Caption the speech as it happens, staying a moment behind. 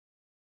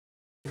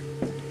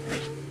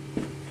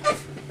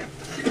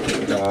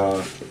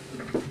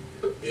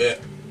Yeah.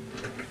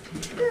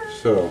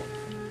 So.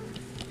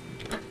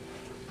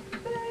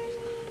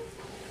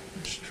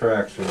 Which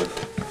tracks are...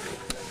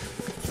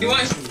 You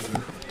want?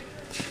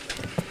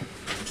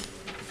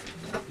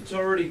 It's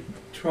already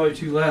probably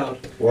too loud.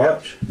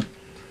 Watch.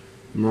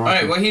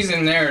 Alright, well he's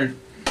in there.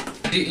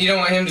 You don't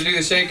want him to do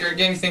the shaker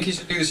again? You think he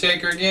should do the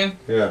shaker again?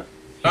 Yeah.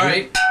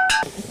 Alright.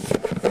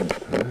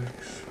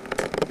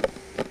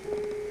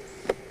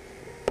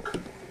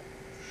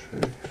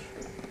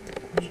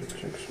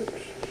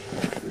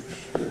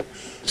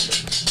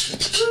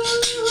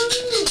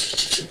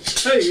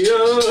 Hey, Here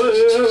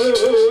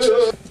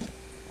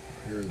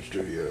in the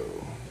studio.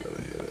 Got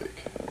a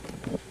headache.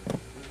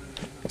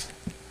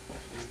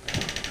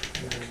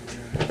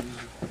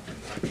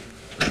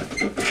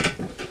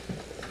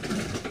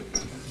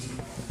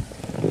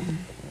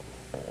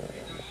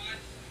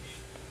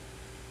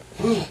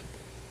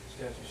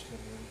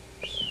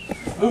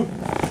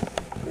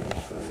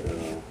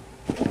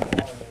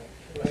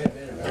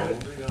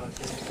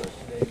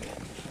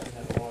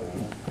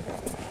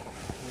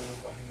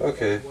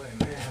 Okay.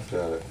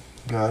 Got it.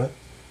 Got it.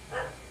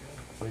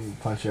 What do you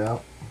punch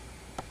out?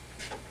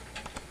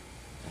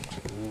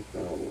 No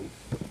problem.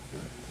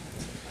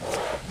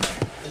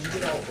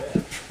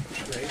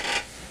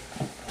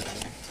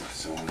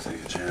 Still want to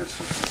take a chance.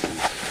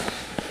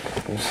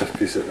 There's a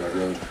piece of our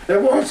road.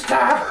 It won't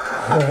stop!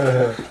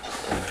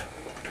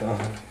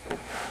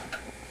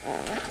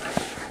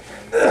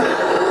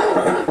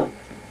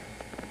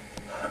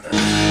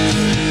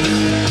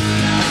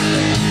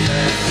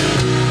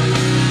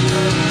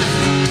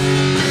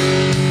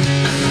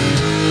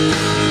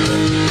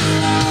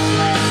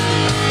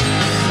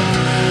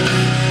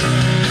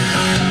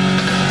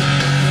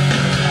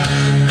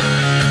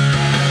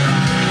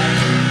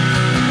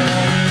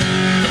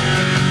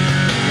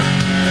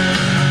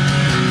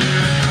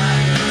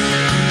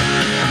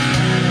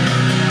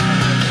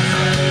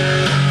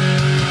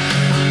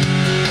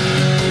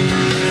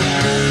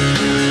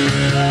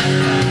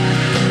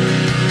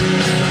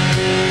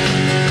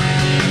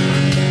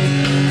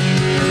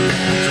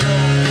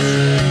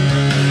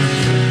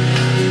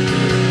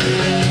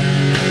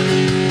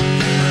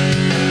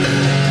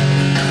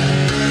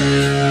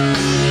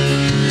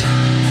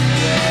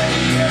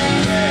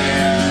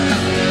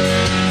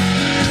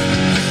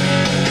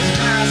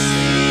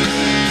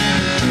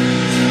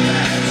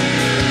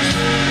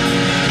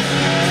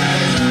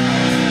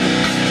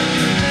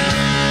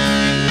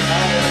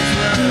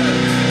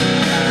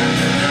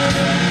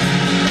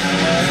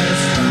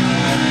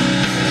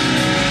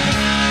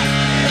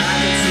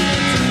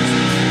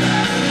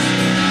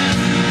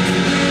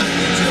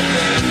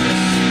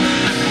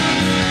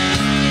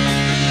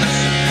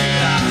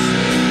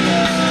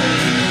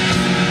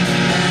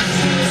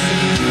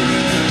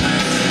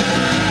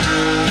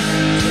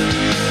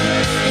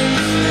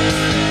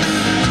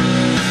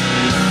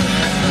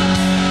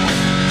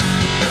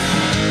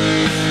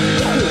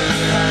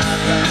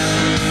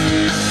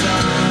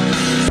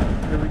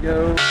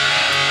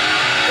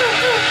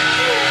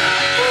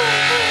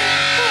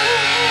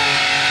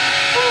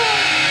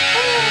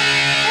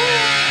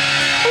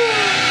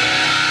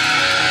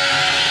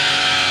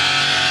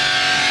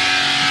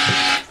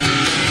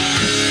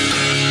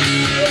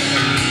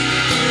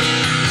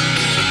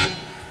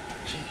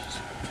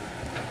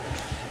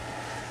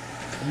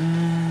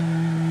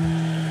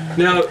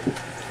 Now,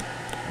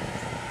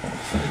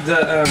 the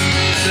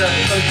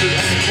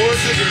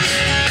choruses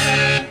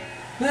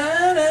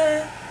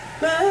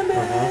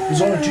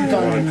There's only two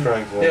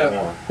times.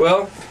 yeah.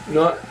 Well,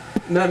 not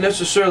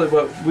necessarily,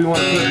 but we want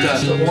to put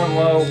the one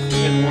low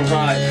and one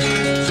high,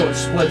 so it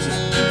splits it.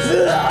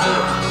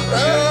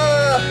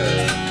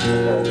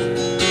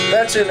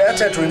 That's it.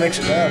 That's after we mix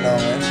it down, now,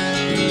 man.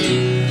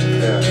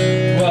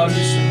 Yeah. Well,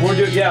 we're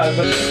doing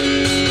but.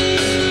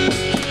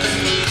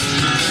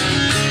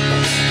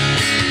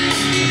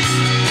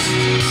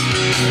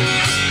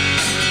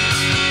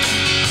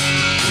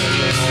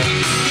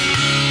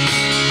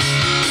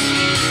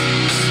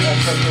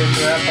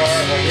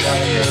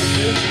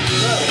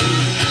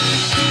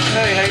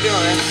 Hey, how you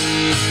doing, man?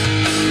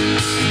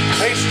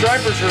 Hey,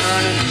 stripers are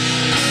running.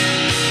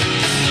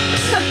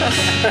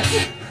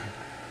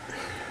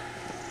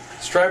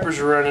 Stripers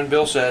are running,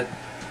 Bill said.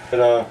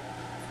 At,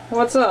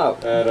 What's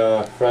up?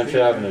 at French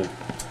Avenue.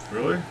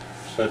 Really?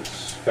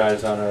 Such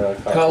guys on a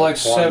Caught like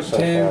 17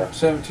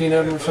 so of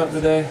them or something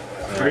today.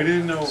 I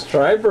didn't know.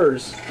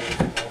 Stripers.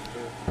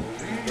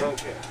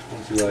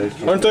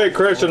 Aren't they a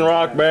Christian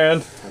rock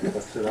band?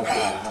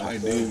 I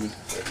do.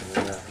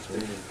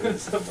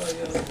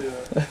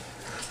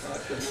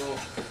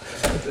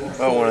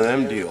 Oh, one of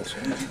them deals.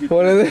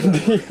 One of them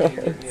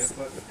deals.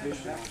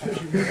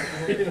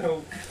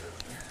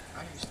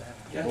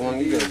 How long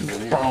you guys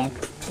been here?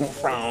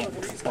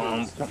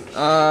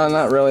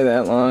 Not really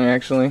that long,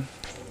 actually.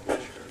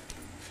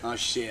 Oh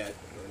shit.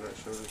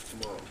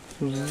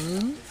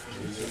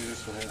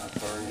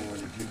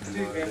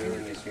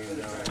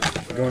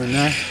 Going in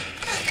there?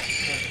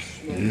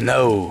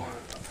 No.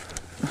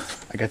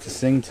 I got to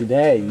sing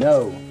today.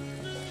 No.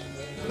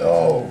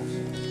 No.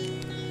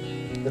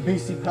 The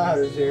BC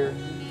Potter's here.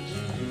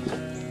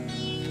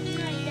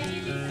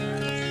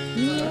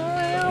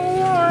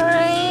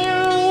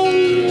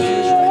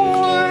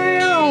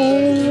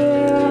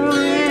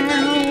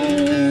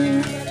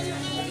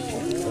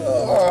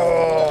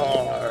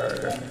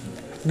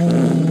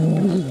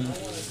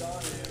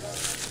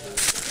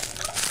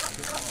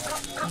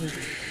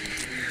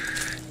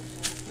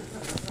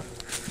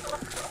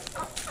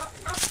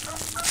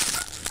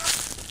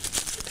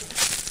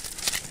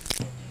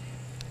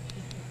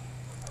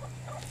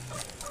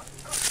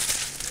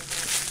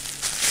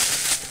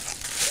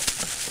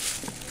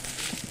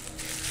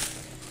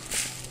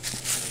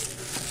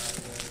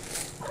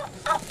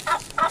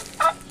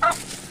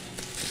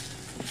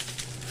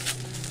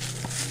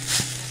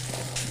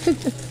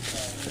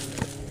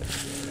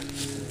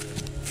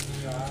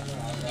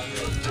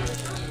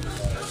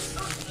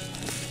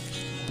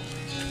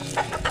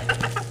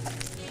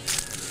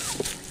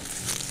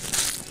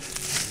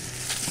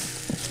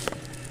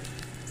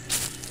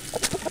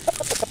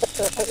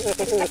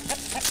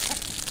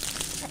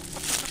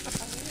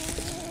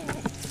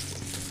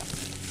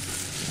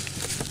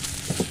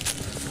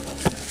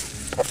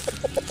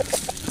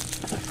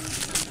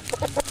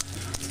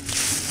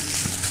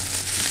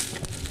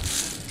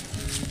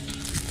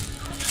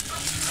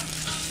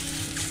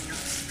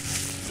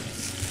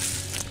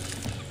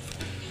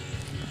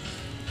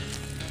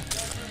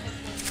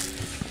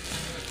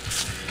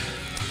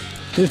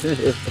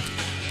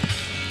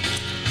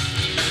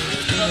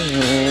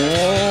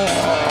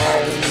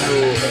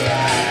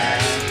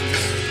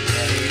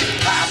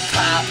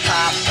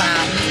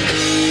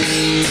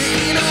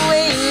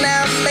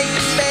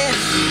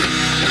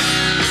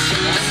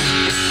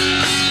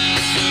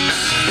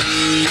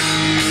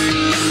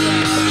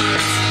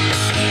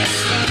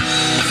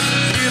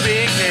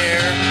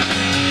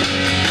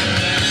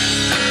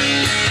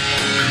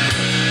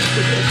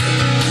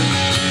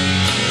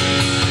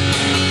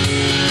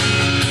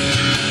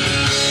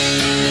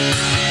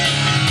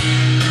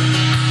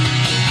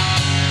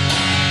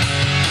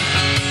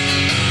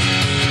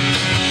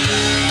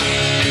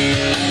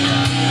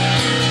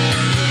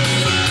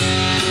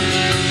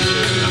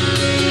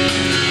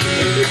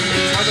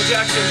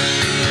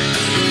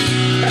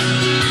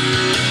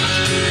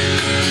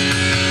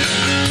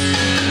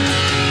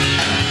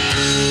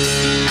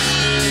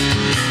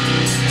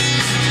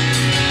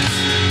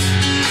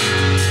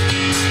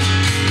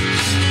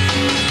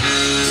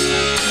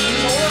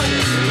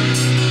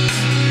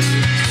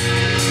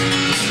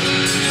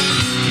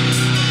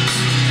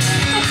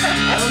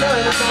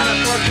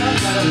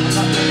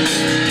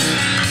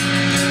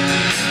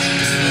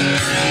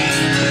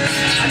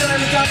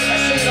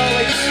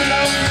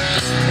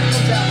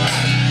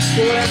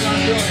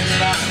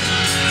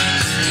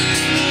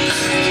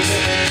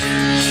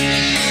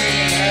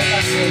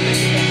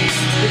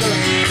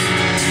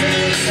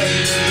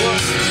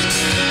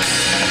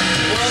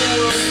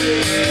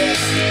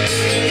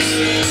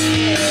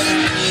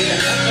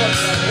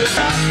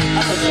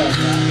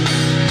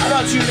 How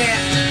about you, man?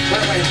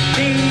 Wait, wait.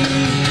 Ding.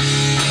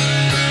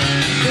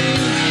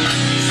 Ding.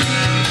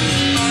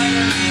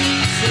 Minor.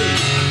 C.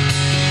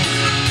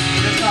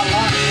 There's not a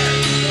lot there.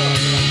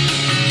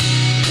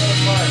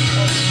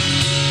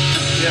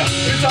 Yeah.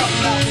 You're talking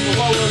about from the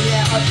lower,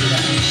 yeah, up to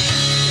that.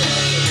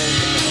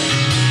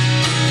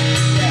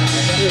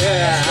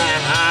 Yeah.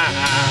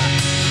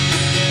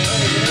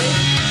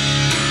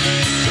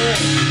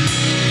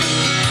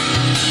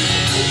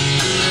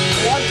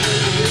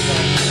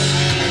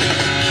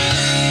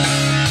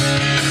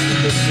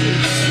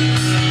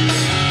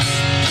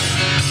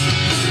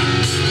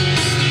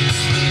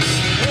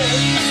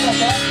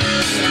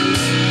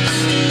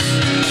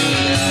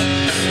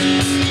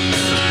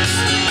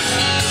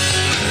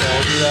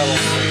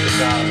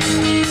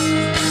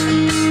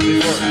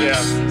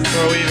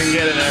 Before we even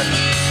get in there.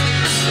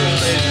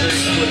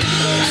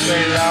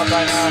 Straight it out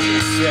by now.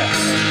 Yeah.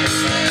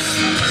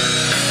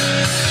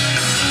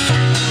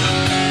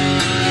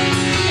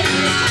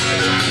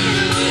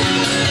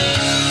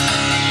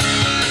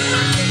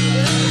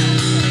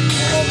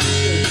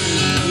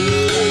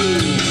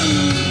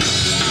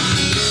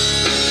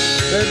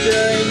 Bet you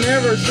ain't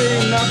never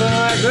seen nothing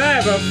like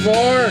that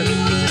before.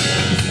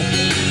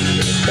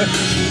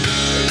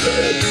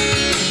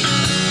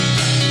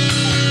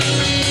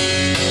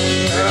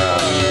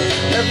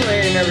 Definitely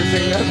ain't never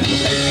seen nothing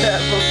like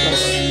that before.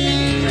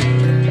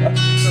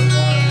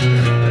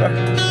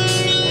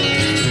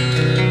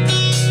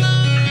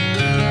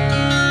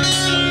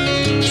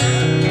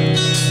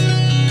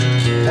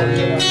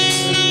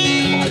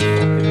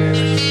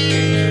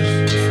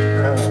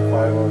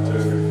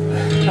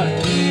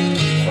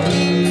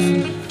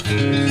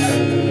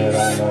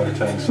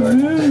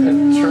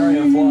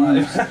 Triumph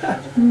Live.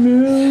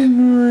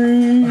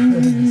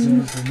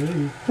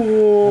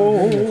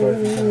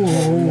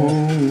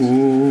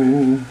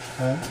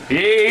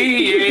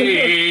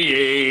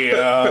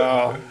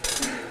 Yeah.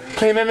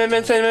 Claim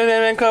amendment, say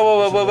amendment,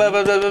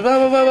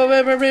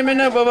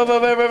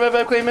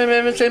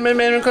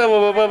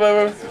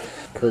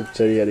 Kirk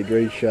said he had a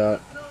great shot.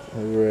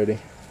 We're ready.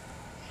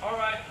 All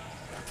right.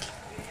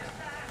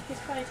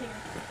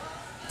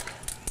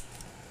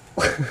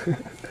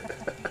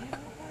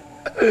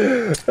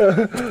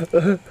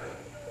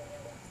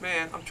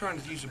 Man, I'm trying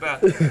to use the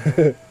bathroom.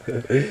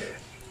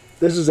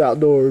 This is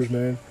outdoors,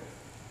 man.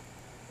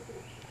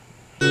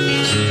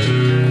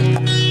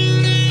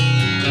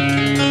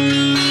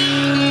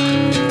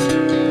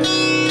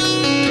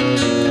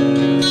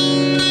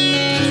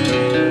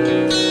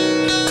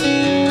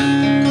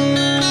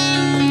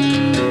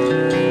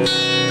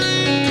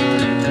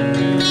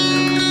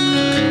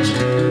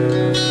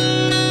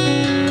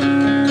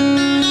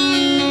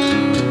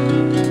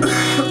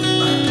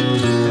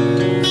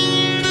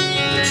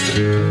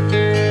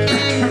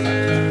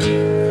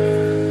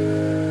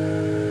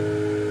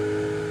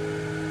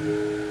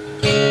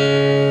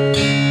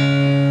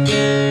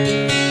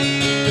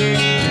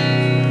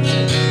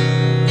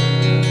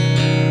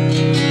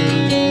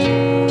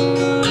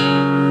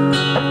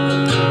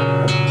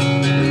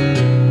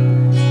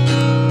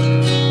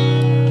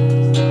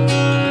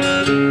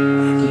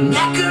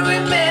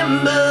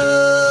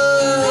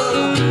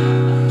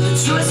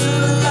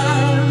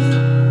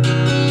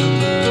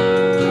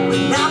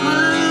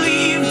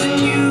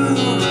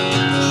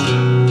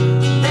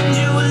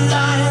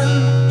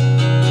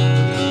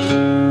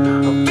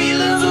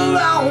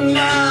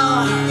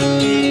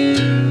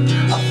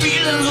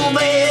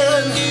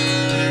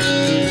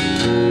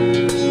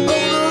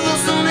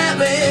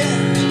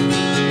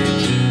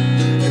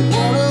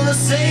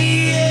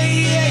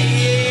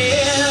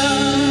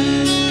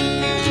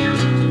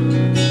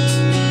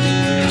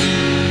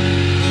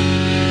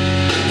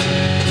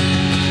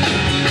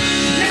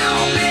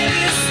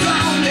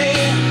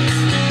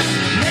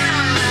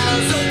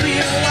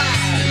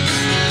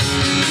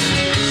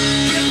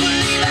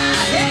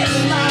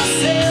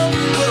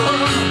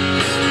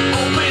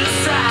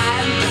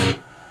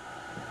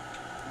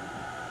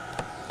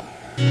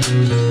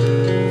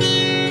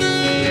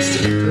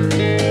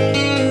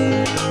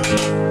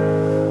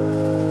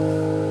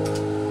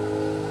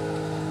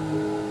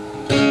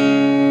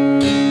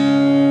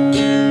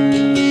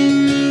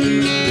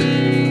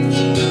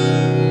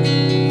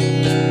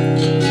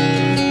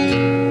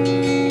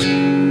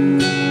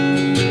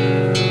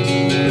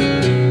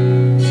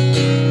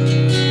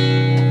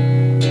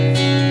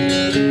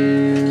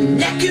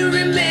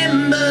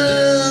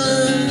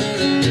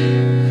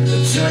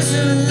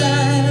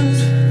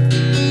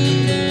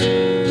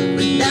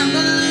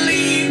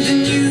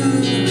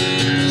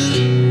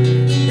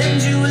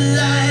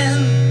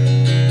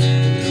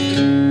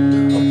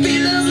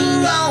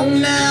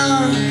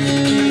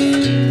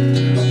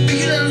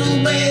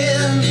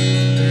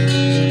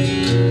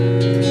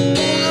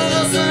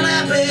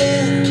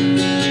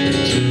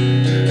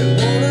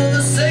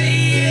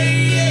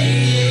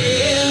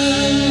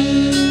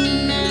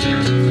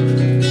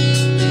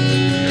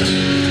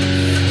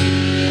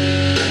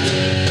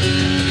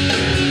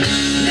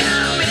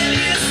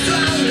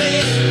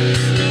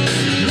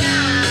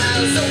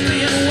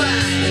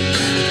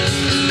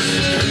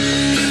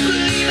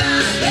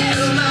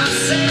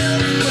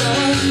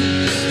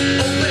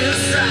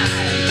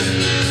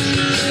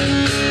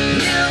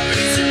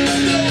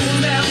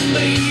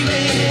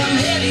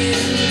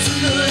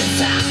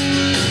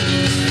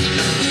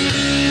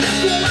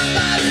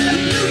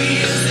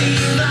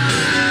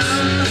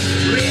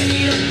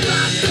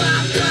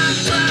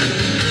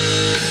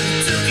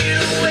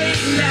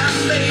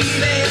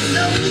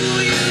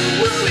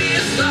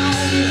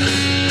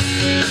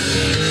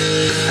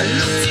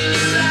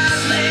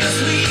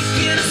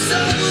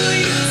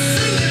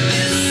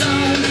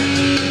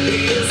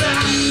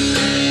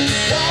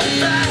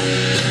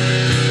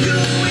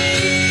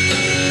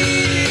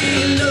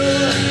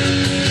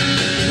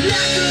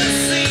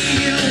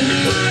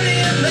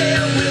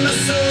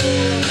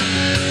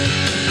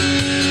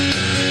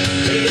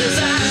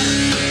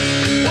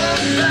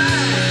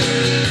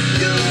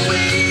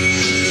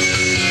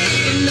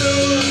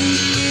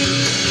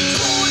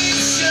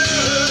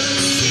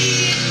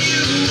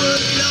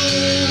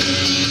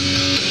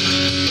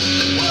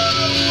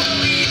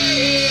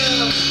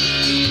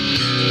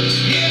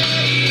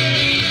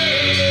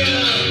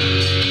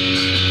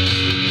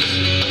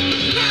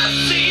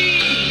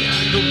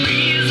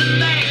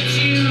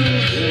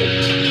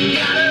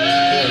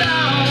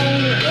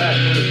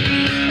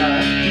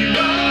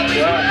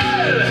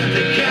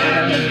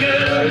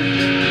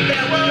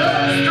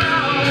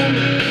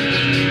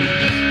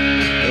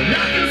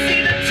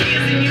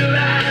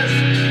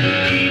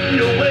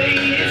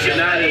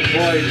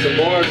 The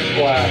board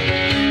flat.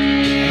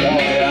 Oh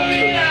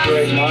yeah,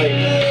 great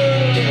night.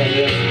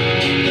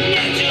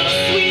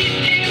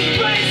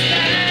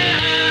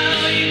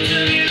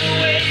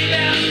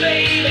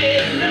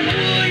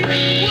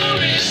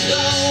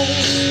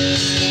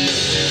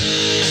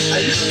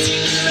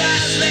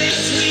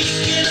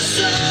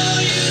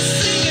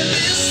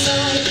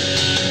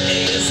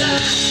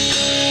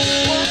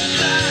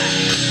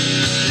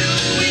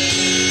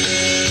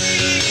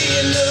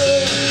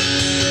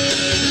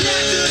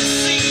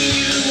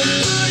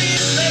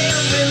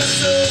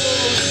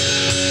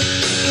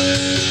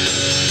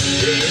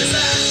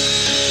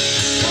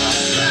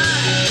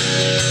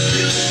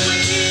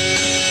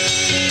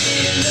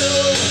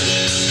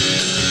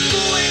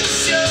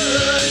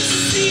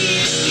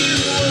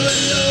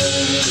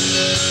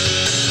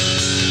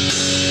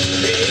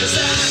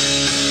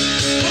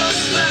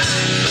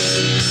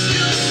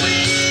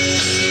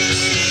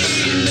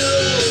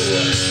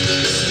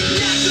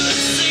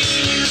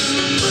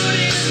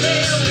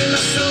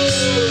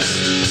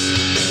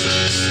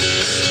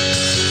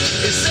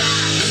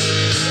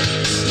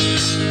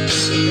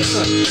 Took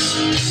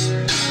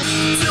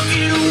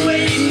it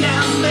away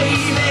now,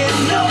 baby.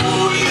 No,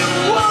 you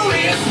wore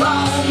it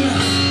wrong.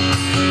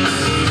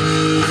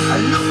 I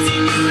looked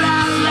in your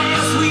eyes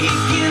last week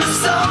and I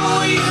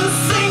saw you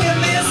singing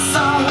this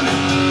song.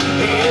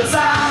 As I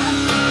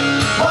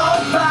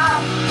walked by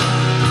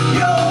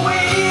your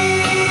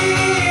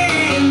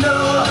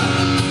window,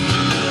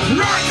 and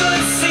I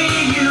could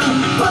see you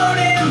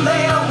burning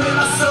there with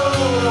my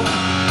soul.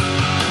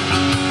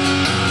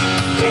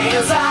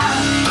 As I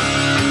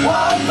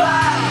walked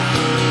by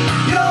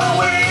your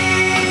window,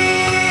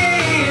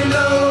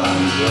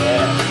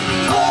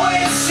 boy,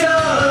 it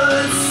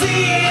should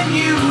seeing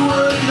you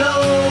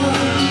alone.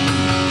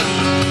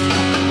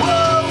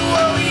 Whoa,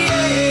 whoa,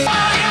 yeah.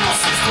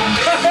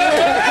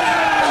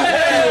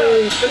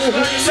 You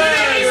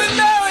didn't even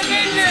know it,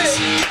 didn't you?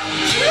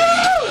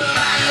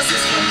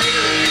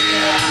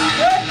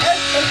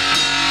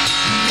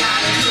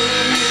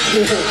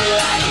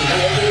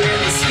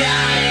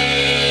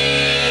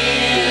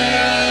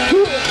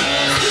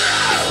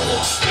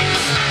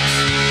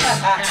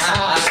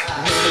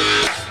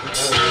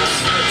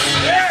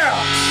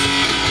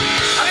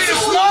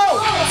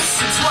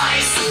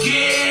 Twice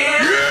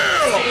again.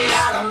 Stayed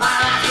out of my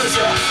life 'cause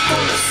you're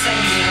full of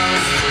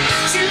sand.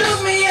 She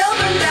looked me up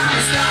and down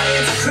and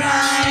started to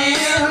cry.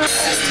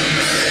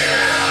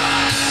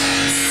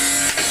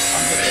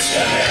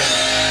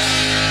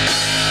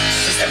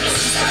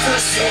 Since the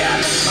first day I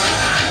laid my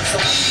eyes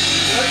on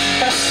you,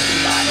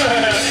 my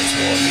heart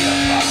tore me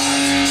apart.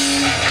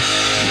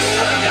 No,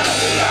 I got a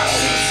whole lot of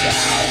words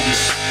down.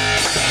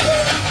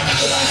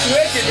 It's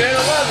wicked, man. I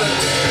love it.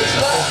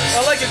 I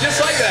like it just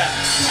like that.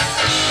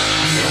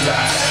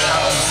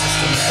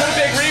 Put a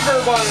big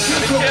reverb on it. It's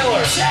gonna be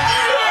killer.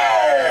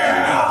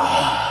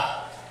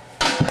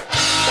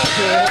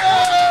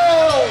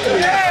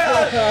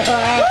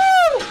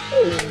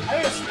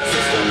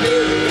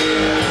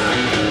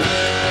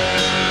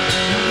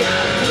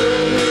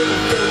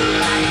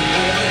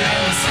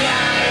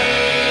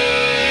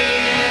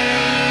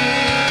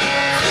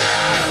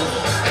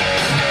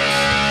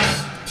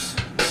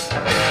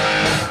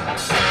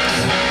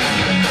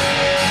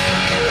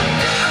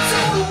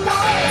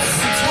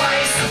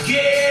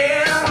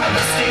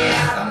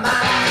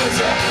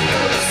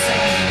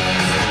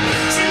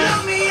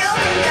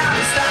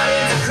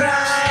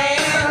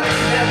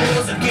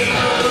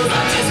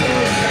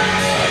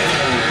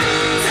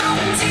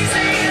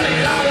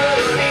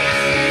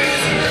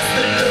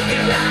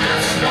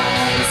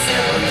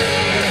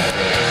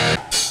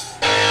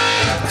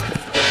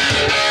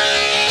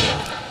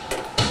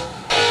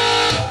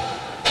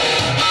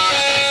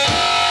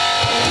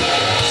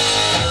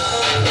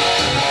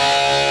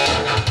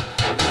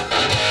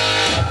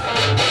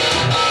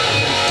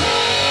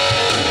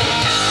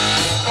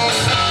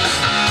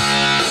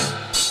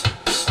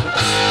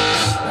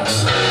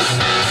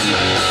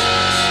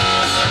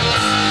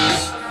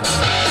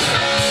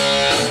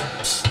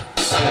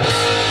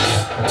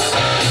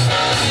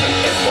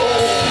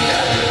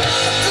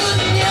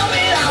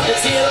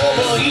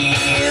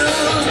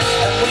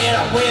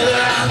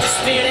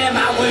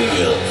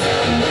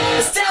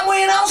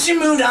 She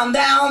moved on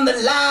down the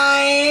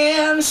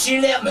line. She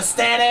left me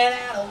standing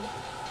out.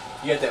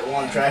 You got that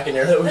one track in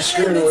there that was Let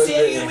screwed me with,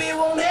 tell you, didn't you? it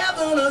won't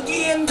happen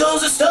again.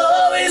 'Cause the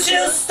story's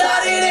just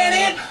started and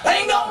it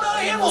ain't gonna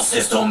end with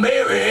Sister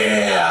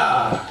Mary.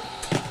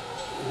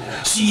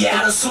 She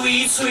had a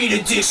sweet, sweet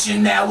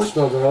addiction that was.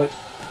 Smells garlic.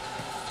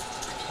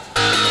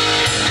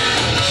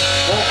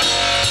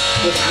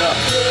 Listen up.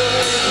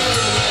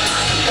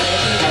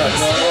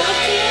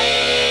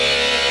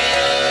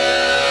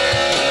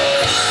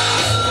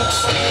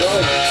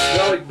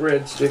 Garlic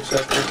bread sticks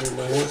up there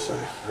by one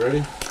side.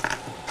 Ready?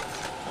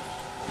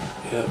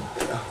 Yep.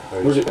 Oh,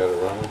 you Was just it- got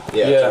it running?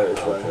 Yeah, Yeah.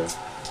 it's right. Okay.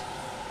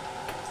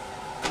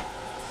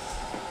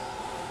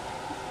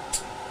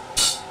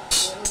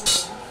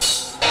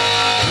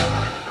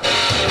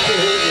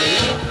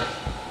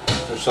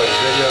 There's some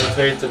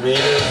videotape the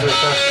meters or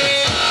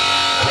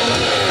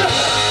something?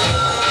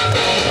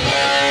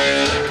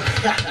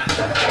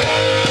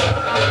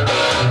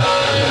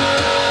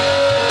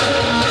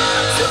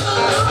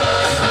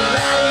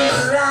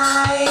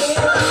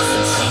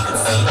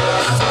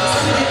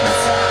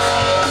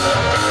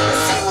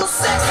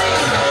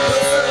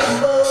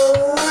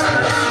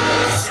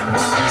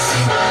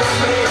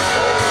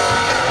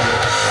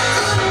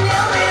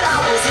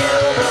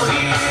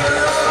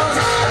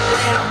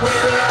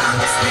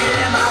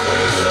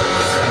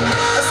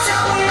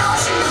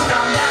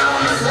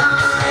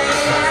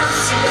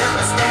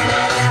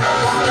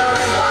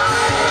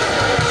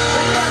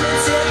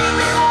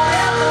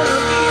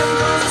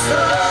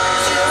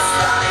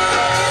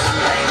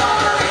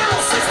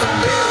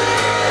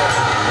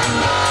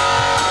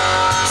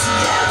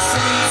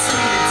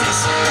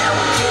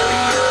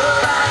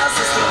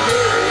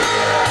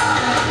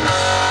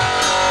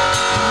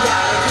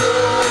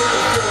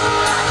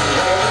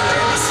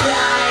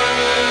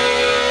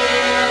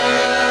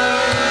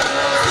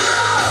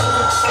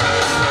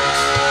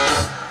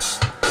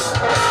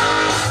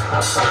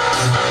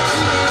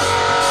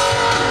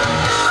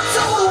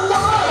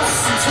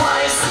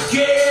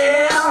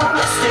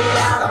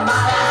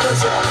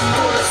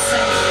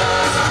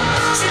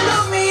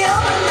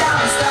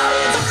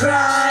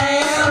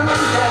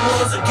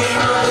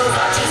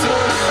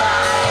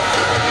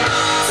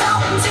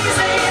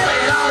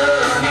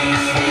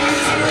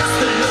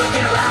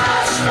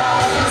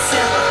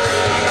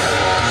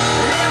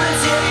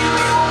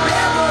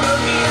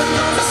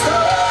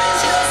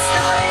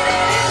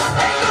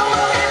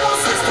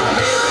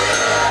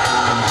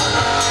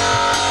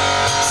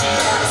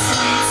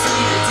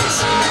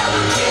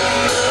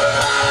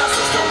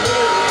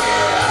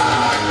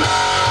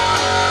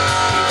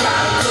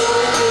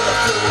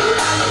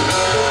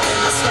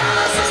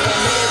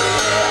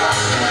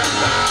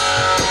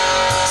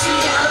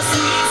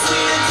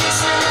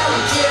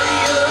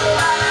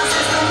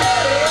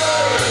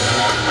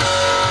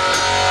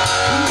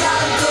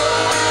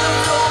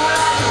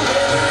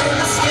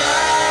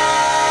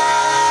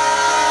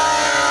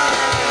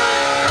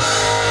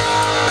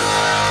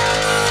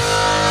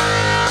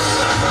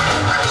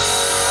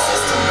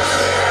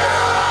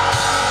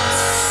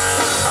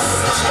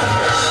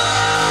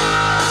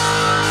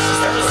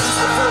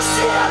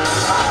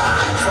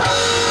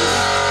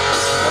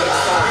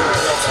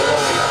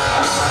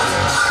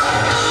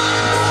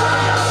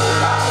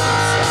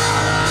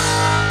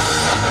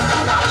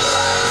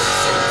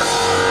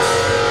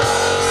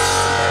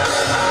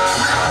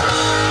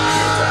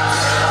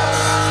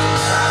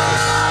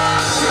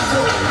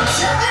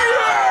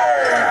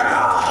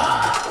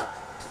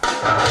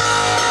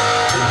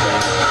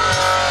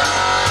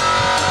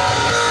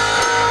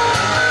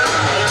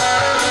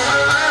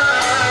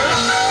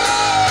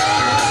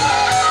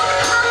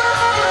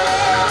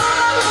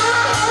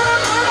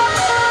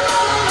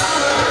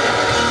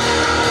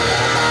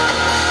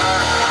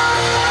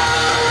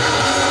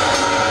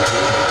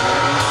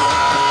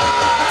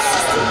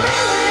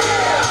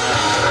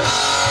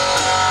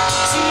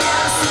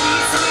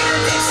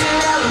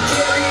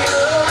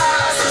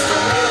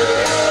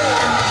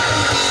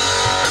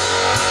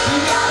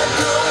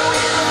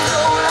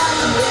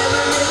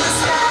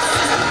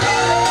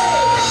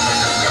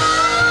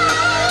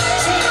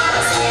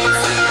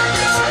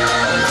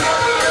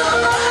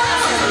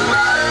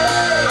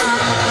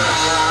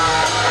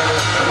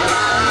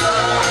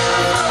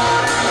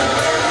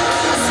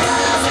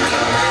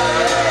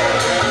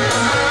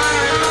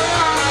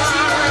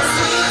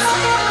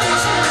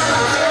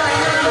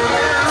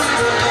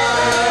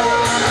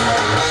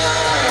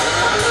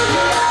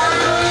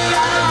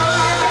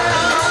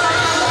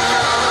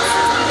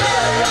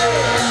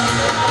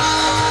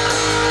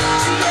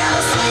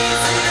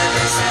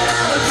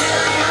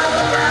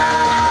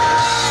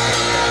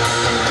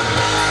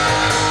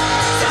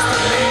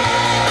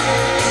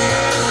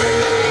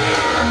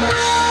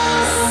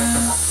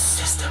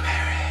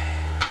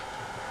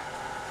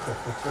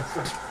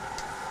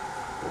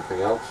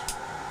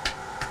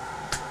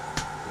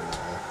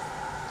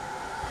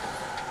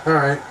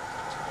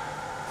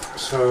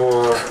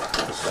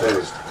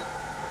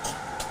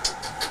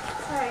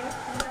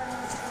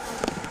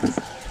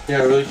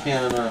 Yeah, I really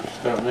can't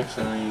start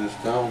mixing any of this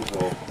down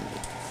until I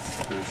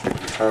finish the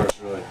guitars,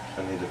 really.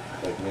 I need to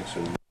like mix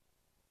it.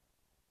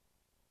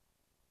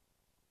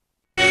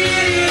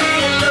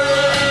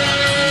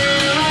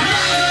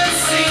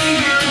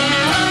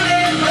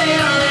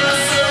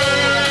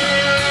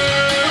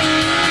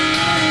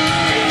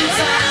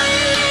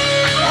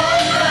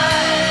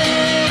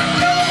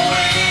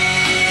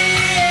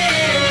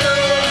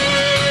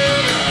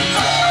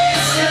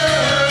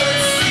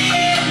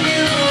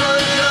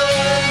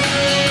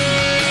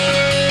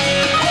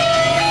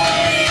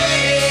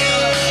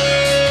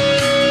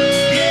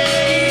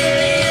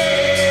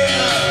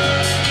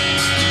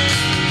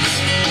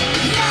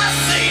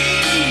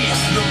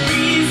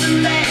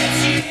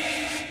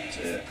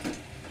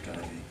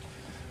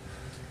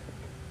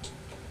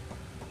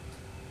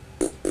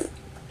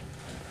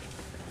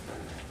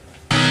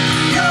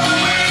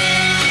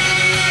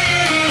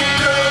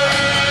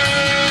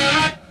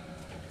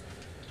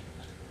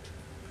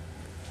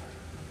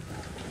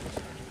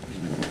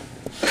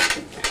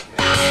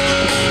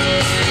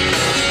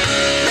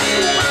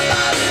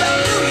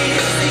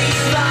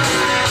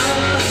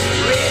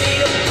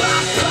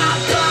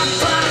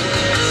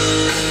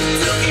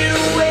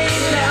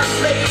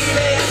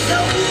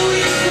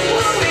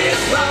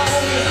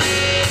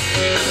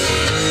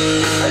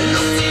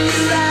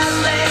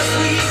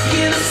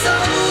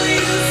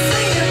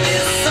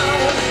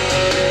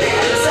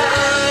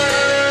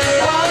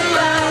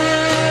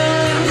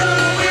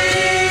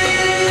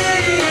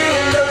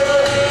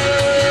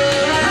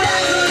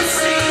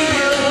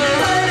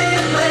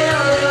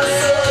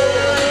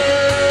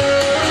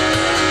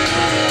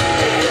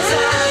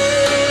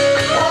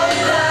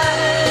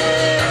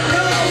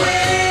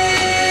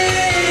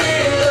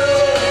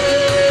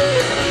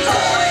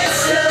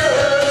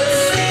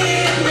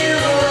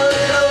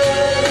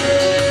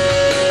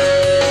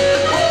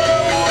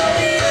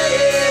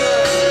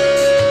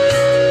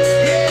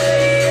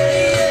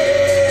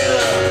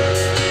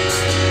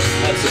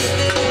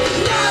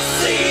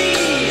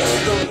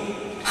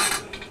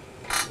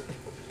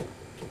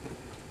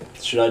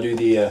 Should I do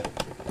the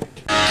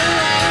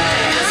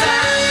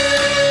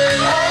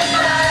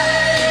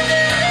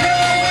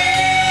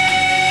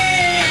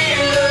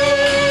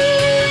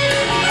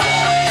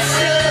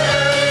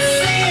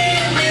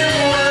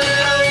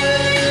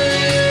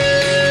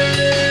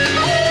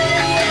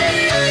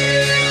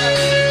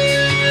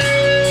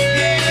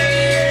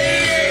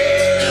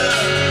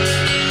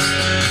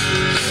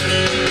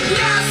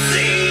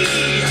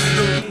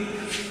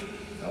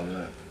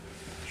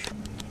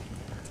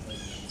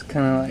It's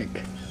kind of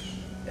like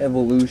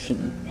evolution.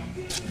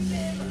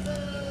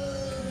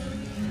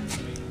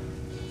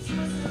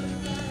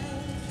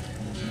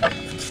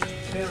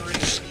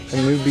 A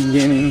new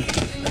beginning.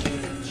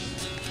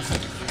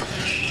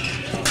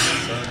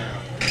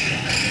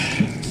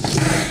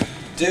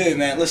 Dude,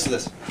 man, listen to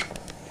this.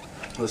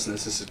 Listen to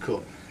this. This is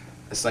cool.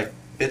 It's like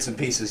bits and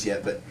pieces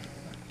yet, but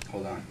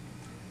hold on.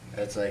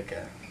 It's like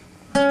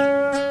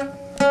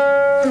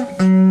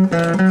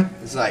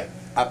it's like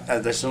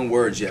there's no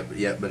words yet,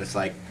 but it's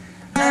like.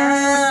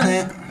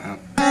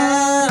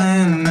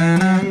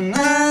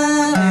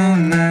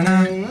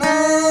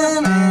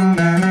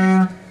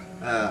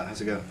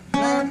 How's it go?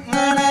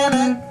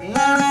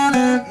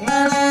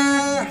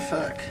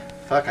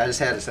 Fuck! I just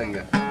had this thing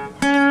go.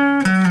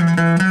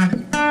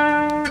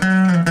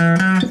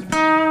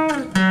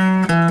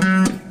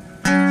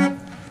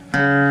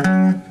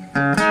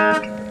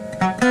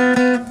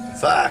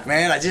 Fuck,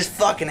 man! I just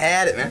fucking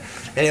had it, man.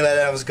 Anyway,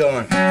 that was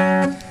going.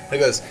 It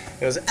goes.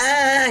 And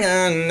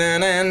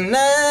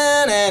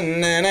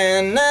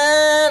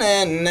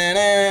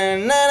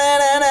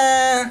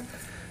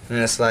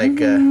it's like,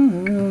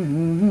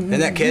 isn't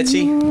that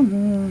catchy?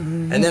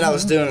 And then I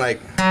was doing like,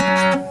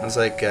 I was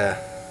like,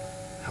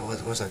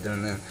 what was I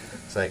doing then?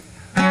 It's like.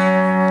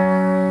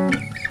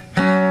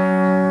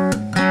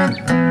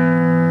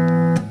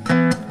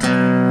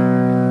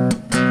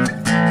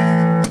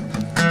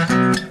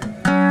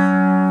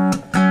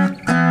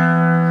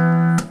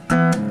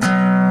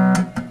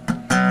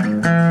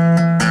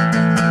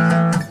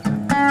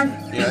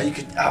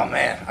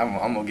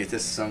 I'm gonna get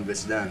this son of a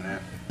bitch done, man.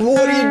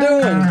 What are you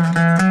doing?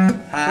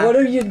 Huh? What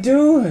are you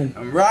doing?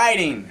 I'm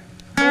writing.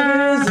 What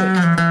is it?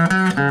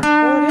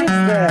 What is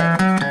that?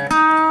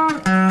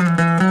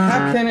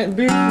 How can it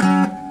be? You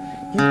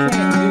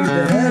can't do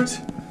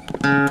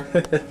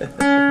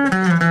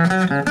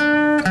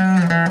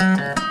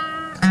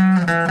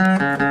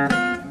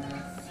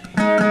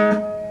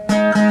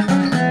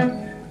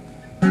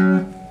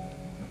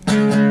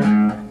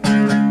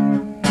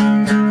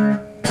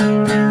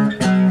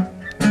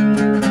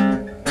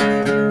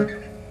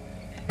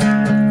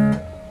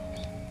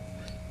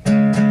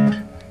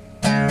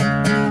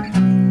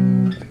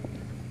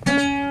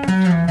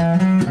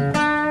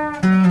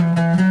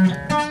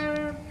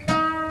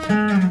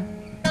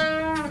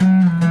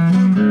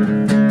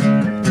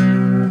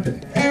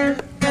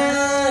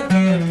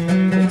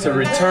to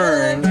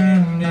return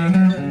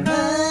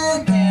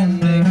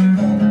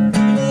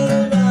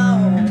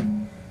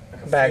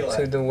back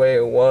to the way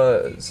it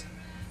was.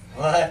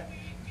 What?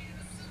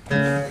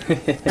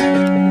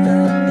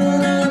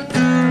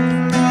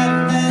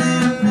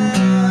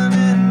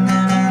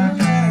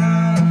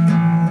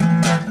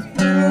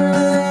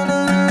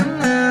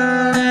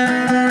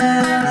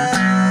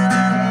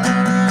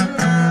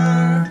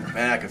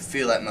 Man, I can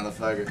feel that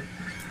motherfucker.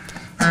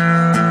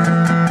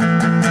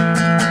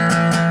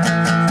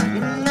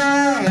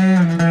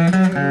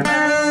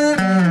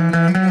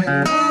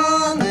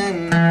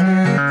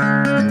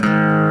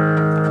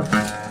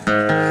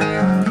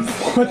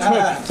 What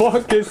the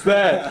fuck is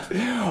that?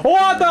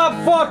 What the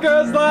fuck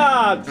is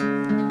that?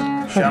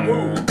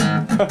 Shamu.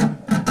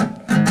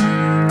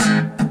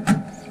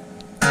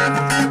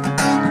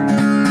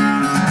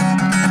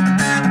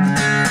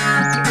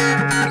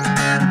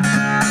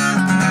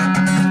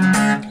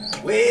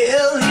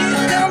 Well,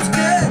 here comes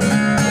good,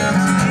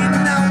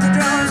 beating on the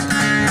drums.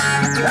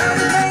 I'm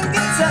playing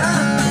guitar,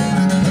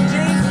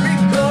 James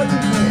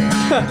recording.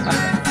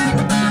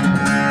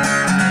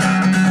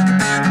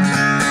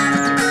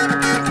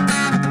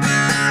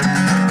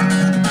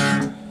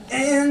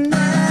 And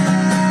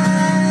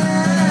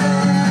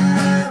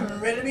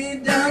I'm ready to be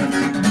done.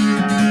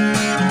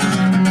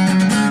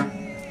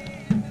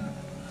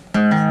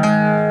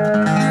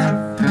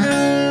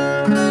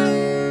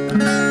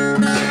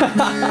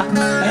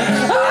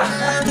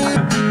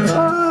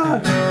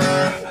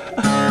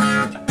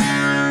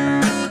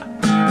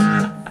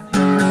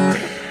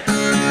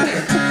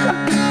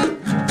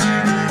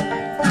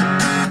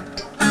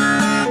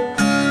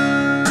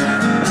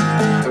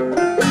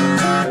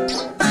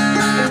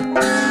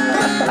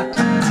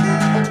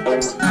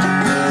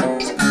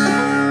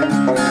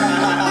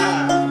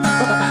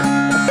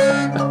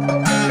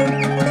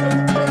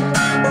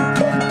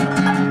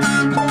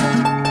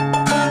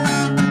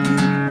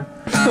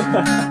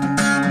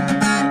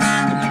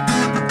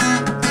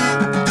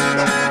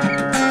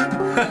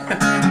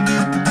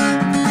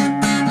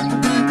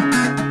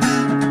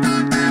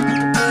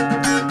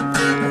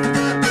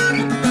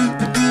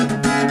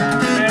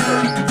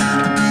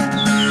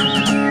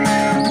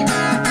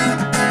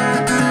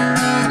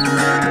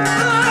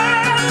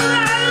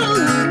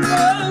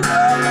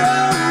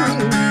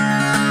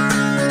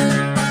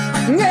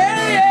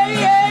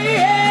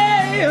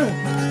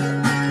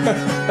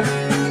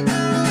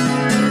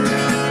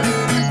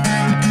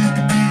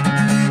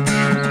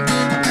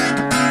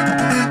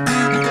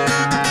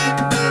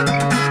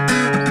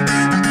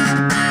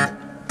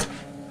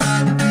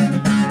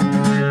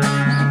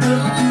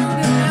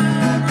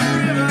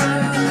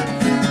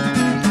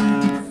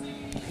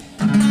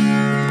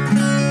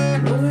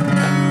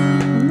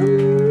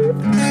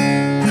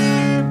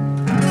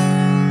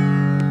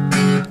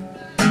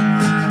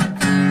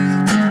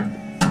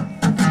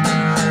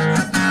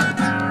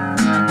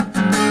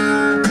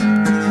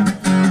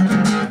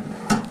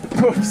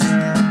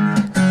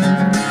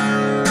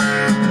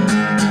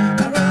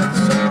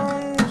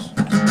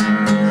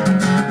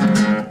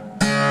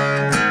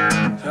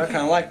 I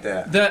kind of like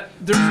that.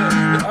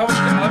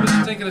 I was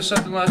thinking of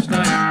something last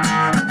night,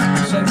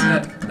 something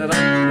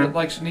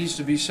that needs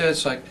to be said.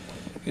 It's like,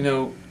 you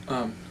know,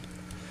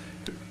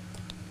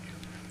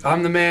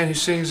 I'm the man who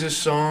sings this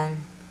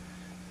song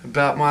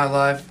about my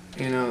life,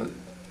 you know,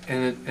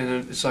 and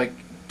it's like,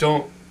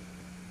 don't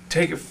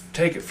take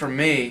it from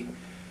me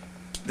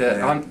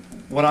that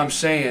what I'm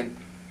saying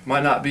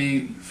might not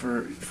be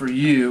for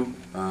you,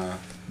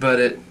 but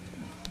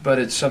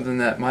it's something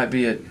that might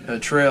be a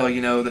trail,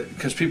 you know, that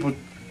because people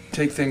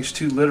take things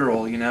too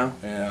literal, you know.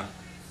 Yeah.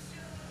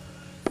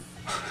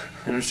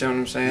 You understand what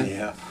I'm saying?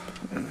 Yeah.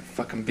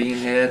 Fucking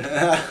beanhead.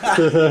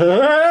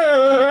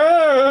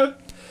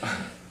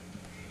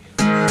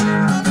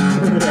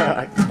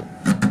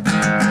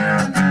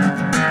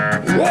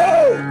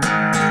 Whoa!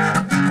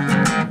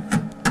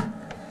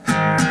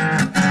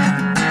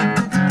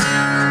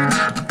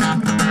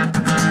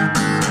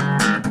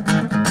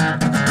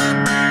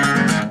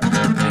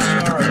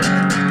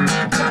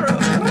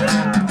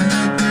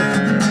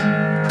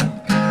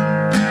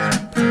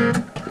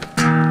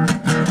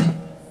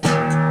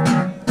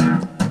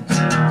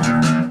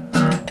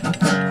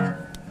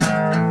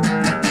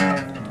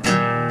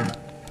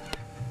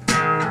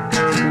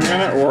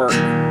 Network.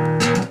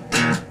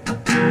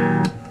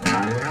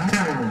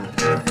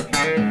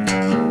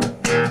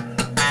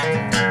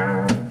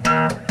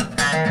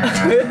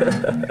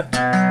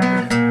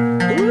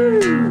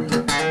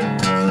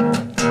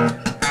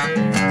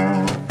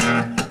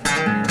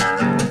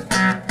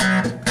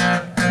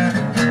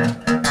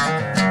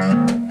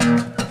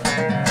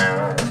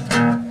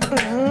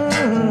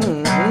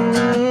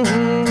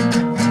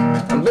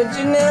 But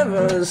you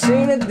never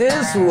seen it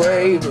this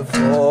way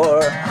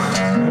before.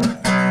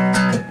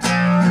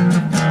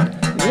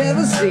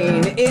 Never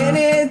seen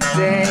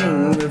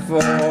anything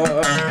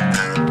before.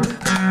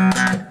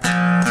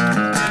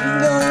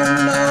 Don't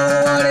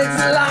know what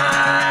it's like.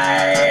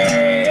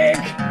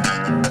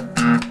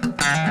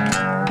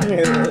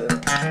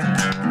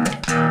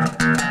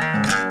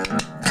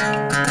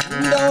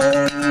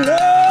 Don't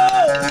know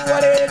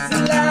what it's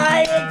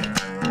like.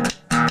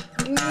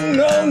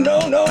 No, no,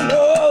 no, no.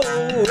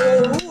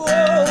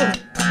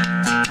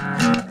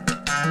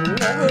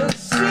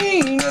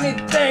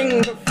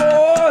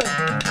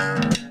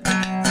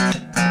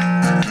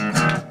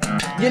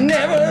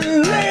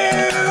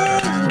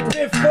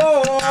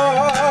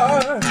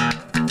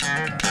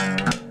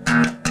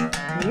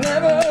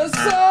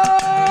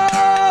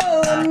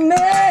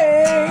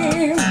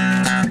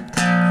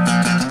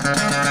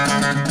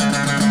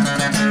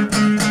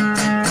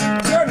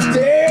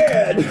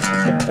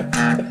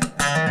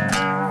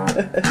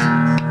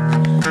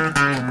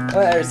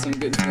 Well, there's some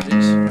good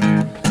footage.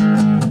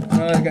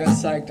 Oh, I got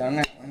psyched on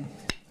that one.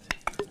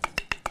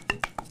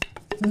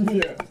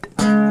 Yeah.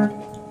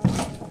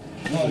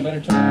 Well, I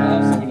better turn it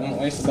off so we don't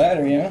waste the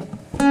battery, huh?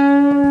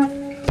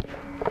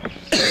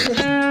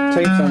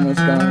 Tape's almost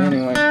gone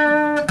anyway.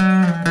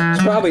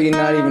 It's probably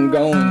not even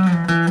going.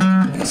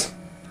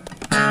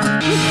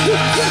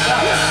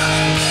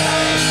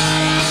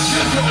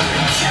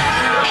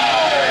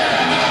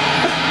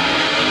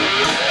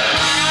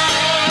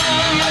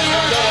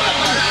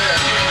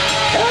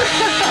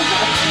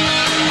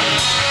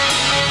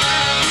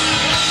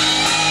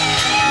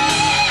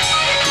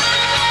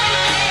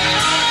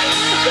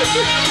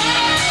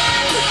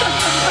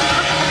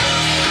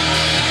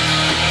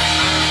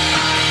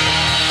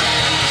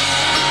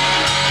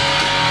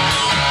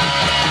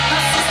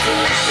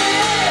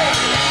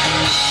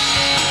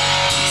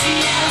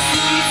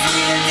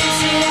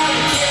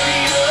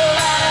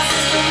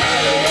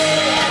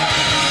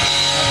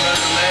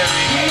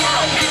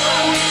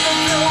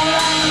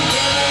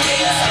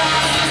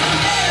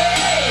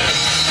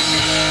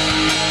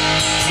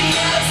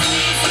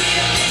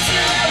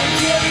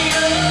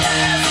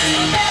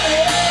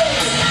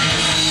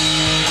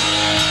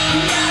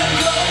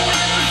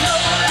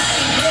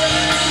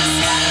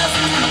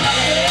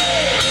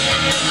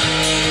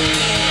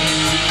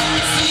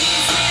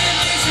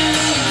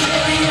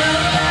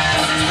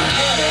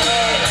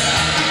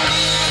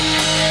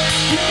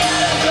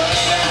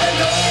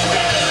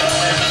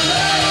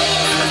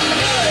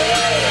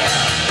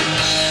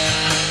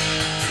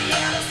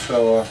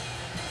 So,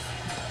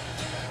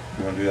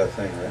 you want to do that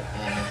thing, right?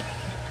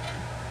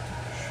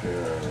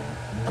 Sure.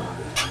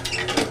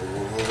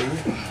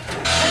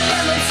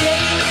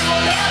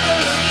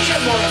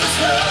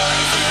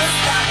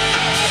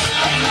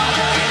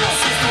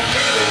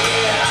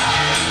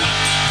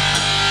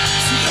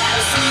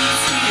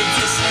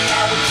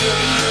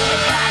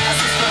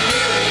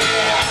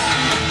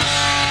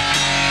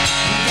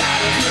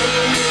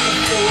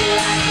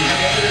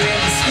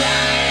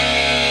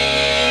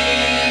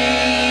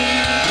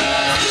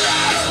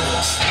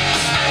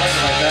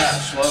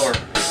 Slower.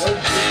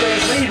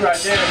 Lead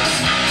right there.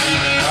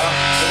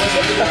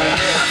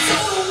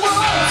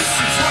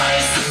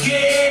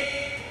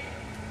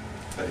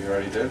 That you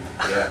already did?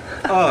 Yeah.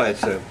 Oh,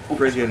 it's a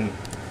friggin'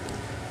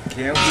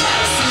 camp.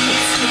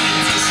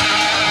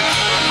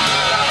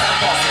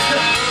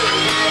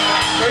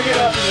 Bring it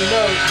up in the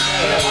note.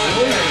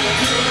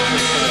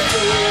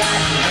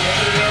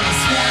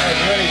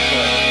 Ready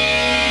for it.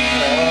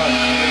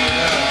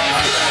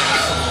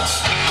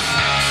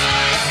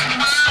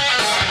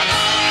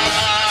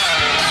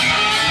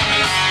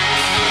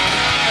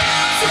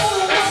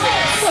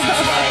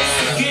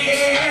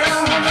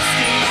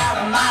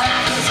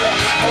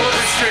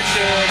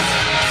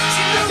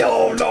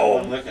 No, no.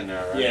 I'm looking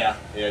there, right?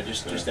 Yeah,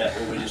 just that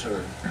what we just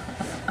heard.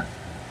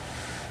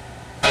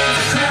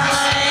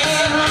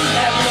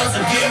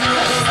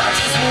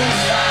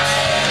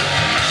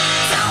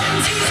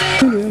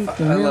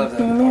 I love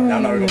that. I'm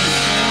not gonna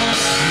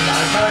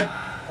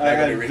I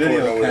had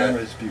video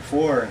cameras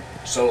before,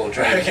 solo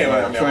track.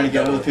 trying to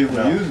get other people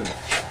to use them.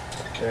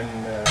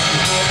 And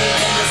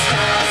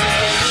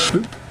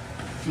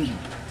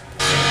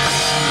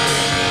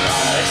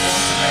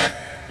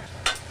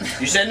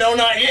You said no,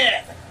 not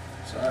yet.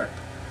 Sorry.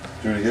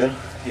 Doing it good?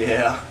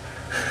 Yeah.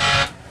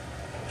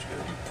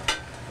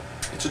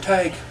 It's a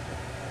take.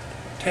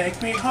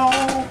 Take me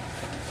home.